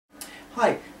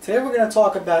Hi, today we're going to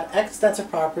talk about extensor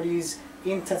properties,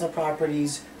 intensor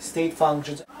properties, state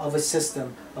functions of a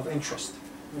system of interest.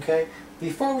 Okay?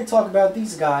 Before we talk about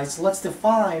these guys, let's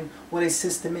define what a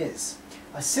system is.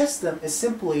 A system is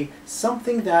simply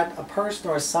something that a person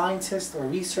or a scientist or a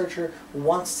researcher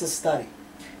wants to study.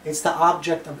 It's the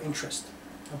object of interest.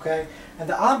 Okay? And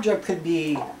the object could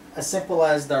be as simple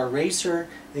as the eraser,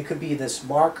 it could be this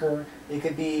marker, it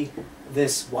could be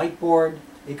this whiteboard,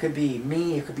 it could be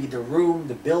me, it could be the room,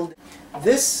 the building.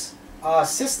 This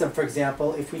system, for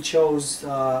example, if we chose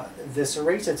this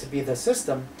eraser to be the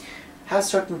system, has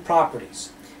certain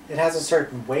properties. It has a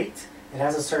certain weight, it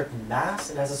has a certain mass,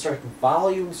 it has a certain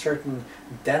volume, certain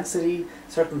density,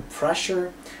 certain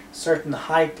pressure, certain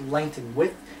height, length, and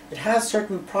width. It has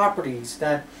certain properties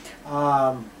that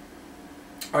are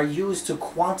used to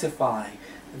quantify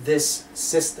this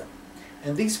system.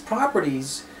 And these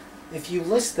properties, if you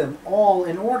list them all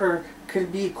in order,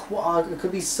 could be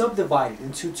subdivided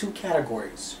into two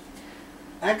categories: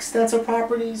 extensor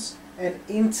properties and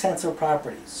intensor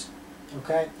properties.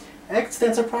 Okay?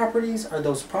 Extensor properties are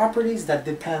those properties that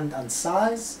depend on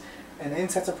size, and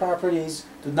intensor properties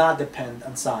do not depend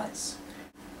on size.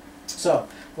 So,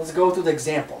 let's go through the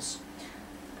examples.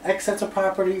 Extensor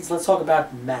properties, let's talk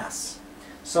about mass.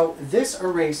 So this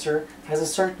eraser has a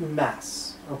certain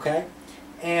mass, okay?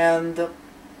 And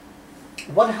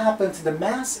what happens to the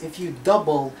mass if you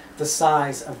double the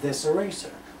size of this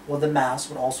eraser? Well, the mass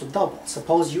would also double.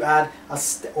 Suppose you add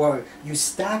you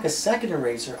stack a second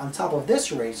eraser on top of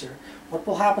this eraser, what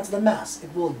will happen to the mass?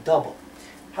 It will double.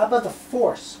 How about the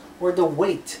force or the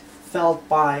weight felt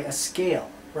by a scale,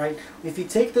 right? If you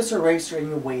take this eraser and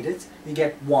you weight it, you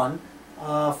get one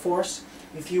force.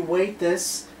 If you weight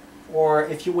this, or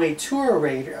if you weigh two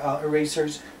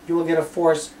erasers, you will get a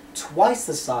force twice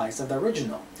the size of the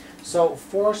original. So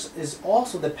force is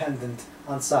also dependent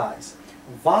on size.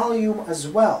 Volume as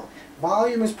well.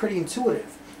 Volume is pretty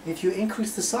intuitive. If you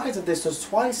increase the size of this to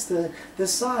twice the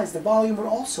size, the volume would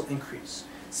also increase.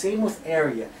 Same with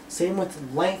area. Same with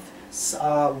length,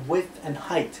 width, and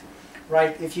height.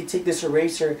 Right? If you take this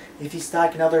eraser, if you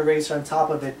stack another eraser on top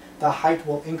of it, the height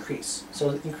will increase.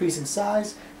 So increasing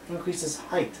size increases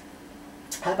height.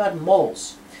 How about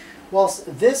moles? Well,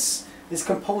 this is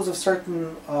composed of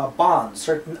certain bonds,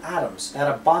 certain atoms that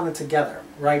are bonded together,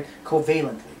 right,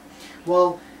 covalently.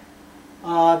 Well,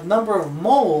 number of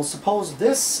moles, suppose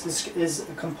this is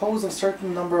composed of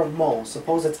certain number of moles.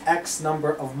 Suppose it's X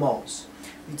number of moles.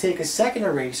 You take a second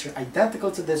eraser,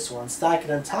 identical to this one, stack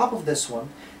it on top of this one,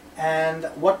 and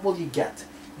what will you get?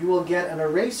 You will get an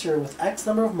eraser with X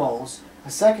number of moles,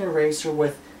 a second eraser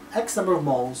with X number of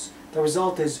moles. The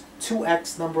result is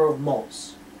 2x number of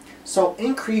moles. So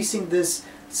increasing this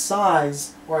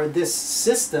size, or this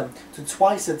system, to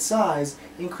twice its size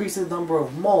increases the number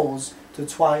of moles to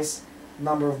twice the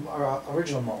number of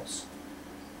original moles.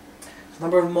 So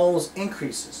number of moles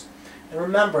increases. And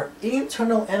remember,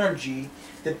 internal energy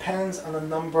depends on the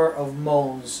number of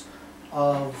moles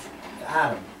of the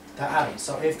atom.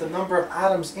 So if the number of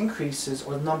atoms increases,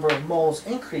 or the number of moles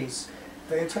increase,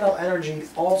 the internal energy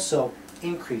also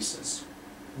increases.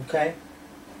 Okay?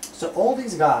 So all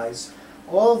these guys,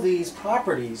 all these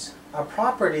properties are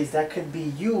properties that could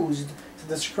be used to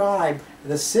describe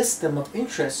the system of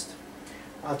interest,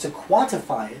 to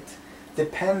quantify it,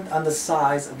 depend on the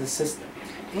size of the system.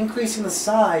 Increasing the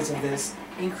size of this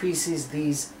increases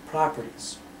these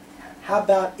properties. How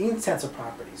about intensor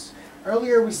properties?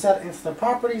 Earlier we said intensor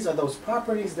properties are those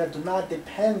properties that do not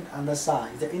depend on the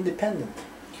size. They're independent.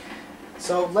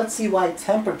 So let's see why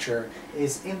temperature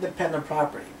is independent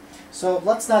property. So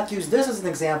let's not use this as an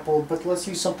example, but let's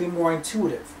use something more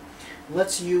intuitive.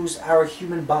 Let's use our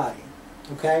human body.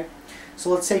 Okay?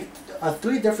 So let's take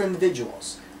three different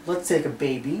individuals. Let's take a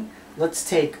baby, let's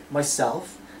take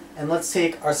myself, and let's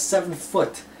take our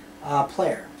 7-foot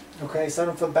player. Okay?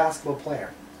 7-foot basketball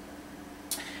player.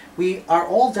 We are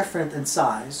all different in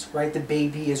size, right? The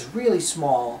baby is really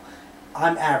small,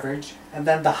 I'm average, and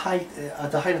then the height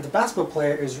of the basketball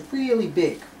player is really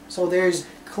big. So there's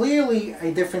clearly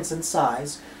a difference in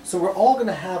size. So we're all going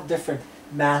to have different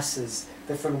masses,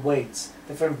 different weights,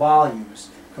 different volumes,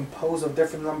 composed of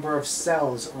different number of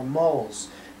cells or moles,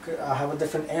 have a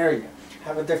different area,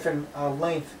 have a different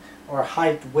length or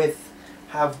height, width,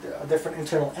 have a different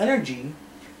internal energy,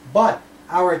 but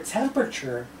our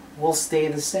temperature will stay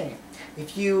the same.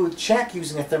 If you check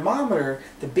using a thermometer,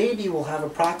 the baby will have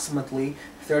approximately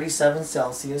 37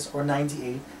 Celsius or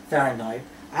 98 Fahrenheit.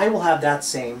 I will have that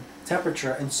same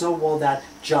temperature, and so will that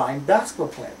giant basketball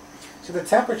player. So the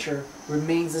temperature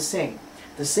remains the same.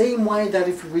 The same way that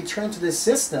if we return to this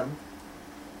system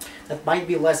that might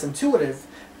be less intuitive,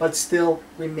 but still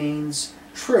remains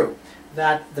true.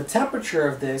 That the temperature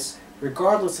of this,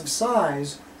 regardless of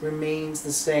size, remains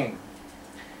the same.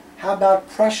 How about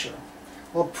pressure?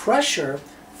 Well, pressure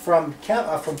from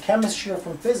chemistry or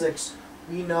from physics,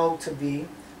 we know to be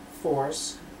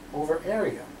force over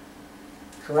area,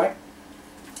 correct?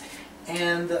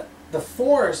 And the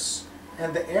force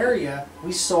and the area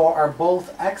we saw are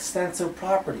both extensive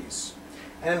properties.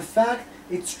 And in fact,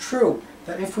 it's true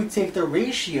that if we take the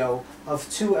ratio of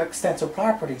two extensive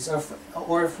properties,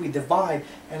 or if we divide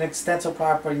an extensive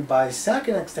property by a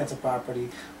second extensive property,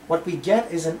 what we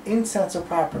get is an intensive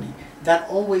property. That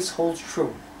always holds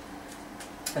true.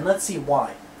 And let's see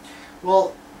why.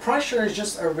 Well, pressure is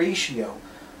just a ratio,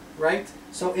 right?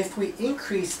 So if we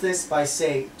increase this by,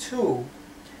 say, 2,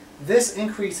 this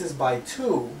increases by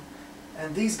 2,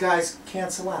 and these guys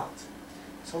cancel out.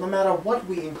 So no matter what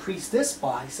we increase this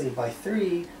by, say by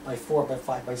 3, by 4, by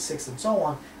 5, by 6, and so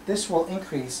on, this will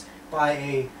increase by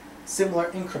a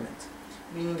similar increment,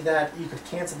 meaning that you could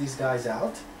cancel these guys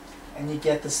out, and you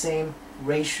get the same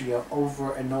ratio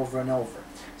over and over and over.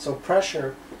 So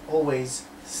pressure always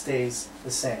stays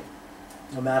the same,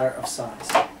 no matter of size.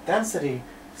 Density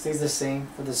stays the same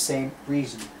for the same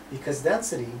reason, because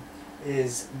density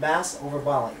is mass over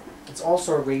volume. It's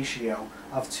also a ratio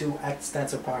of two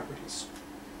extensive properties.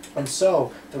 And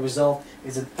so the result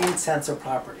is an intensive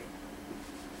property.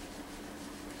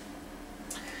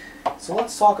 So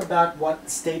let's talk about what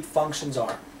state functions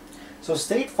are. So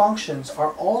state functions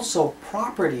are also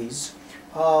properties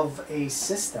of a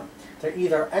system. They're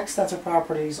either extensive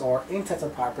properties or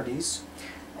intensive properties,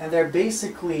 and they're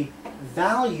basically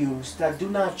values that do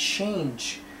not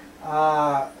change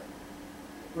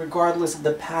regardless of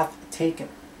the path taken.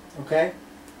 Okay?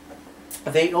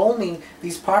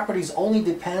 These properties only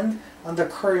depend on the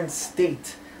current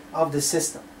state of the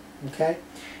system. Okay?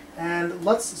 And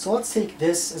let's take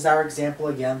this as our example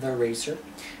again, the eraser,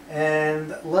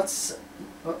 and let's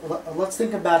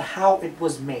think about how it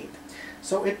was made.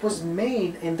 So it was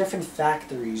made in different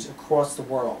factories across the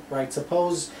world, right?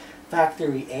 Suppose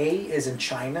factory A is in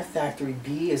China, factory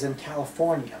B is in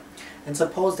California, and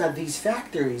suppose that these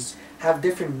factories have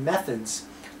different methods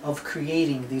of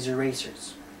creating these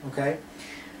erasers. Okay?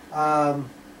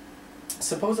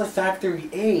 Suppose that factory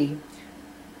A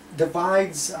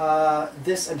divides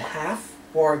this in half,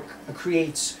 or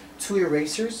creates 2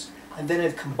 erasers, and then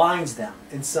it combines them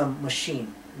in some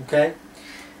machine. Okay?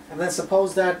 And then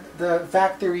suppose that the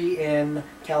factory in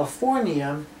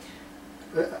California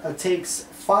takes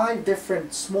 5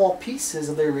 different small pieces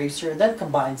of the eraser and then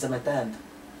combines them at the end.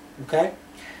 Okay?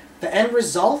 The end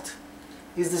result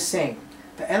is the same.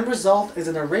 The end result is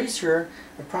an eraser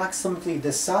approximately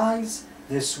this size,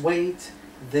 this weight,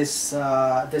 this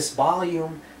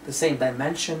volume, the same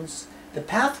dimensions. The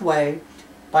pathway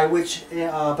by which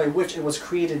it was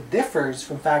created differs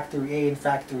from factory A and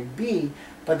factory B,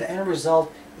 but the end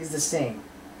result is the same.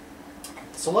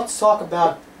 So let's talk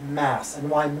about mass and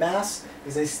why mass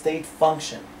is a state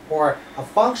function, or a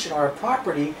function or a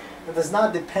property that does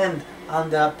not depend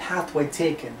on the pathway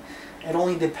taken. It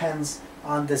only depends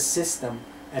on the system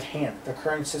at hand, the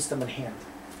current system at hand.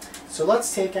 So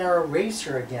let's take our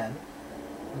eraser again.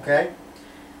 Okay?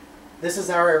 This is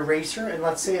our eraser, and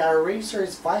let's say our eraser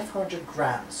is 500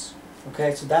 grams.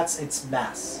 Okay, so that's its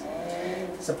mass.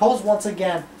 Suppose once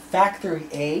again factory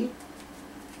A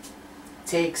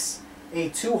takes a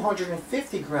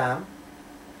 250 gram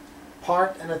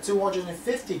part and a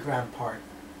 250 gram part.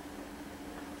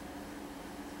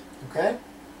 Okay?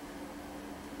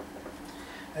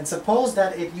 And suppose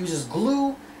that it uses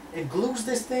glue, it glues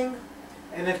this thing,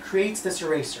 and it creates this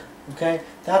eraser. Okay?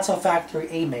 That's how factory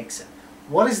A makes it.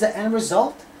 What is the end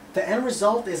result? The end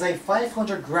result is a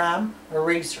 500 gram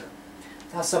eraser.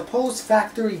 Now suppose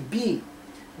factory B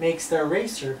makes the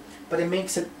eraser, but it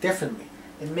makes it differently.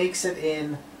 It makes it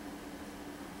in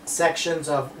sections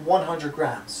of 100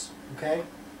 grams. Okay?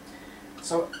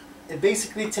 So it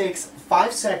basically takes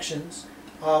 5 sections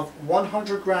of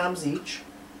 100 grams each.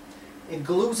 It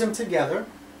glues them together,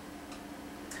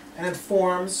 and it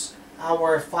forms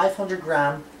our 500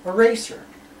 gram eraser,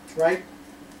 right?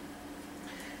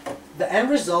 The end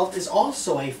result is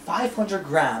also a 500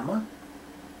 gram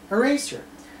eraser.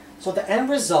 So the end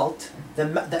result,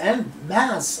 the end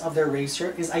mass of the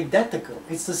eraser is identical.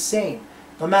 It's the same.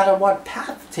 No matter what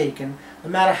path taken, no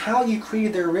matter how you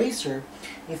created the eraser,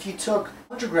 if you took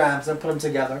 100 grams and put them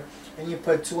together, and you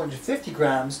put 250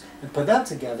 grams and put them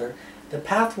together, the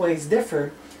pathways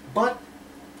differed, but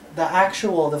the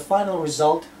final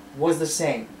result was the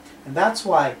same. And that's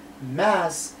why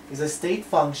mass is a state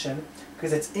function,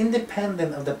 because it's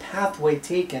independent of the pathway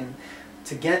taken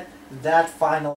to get that final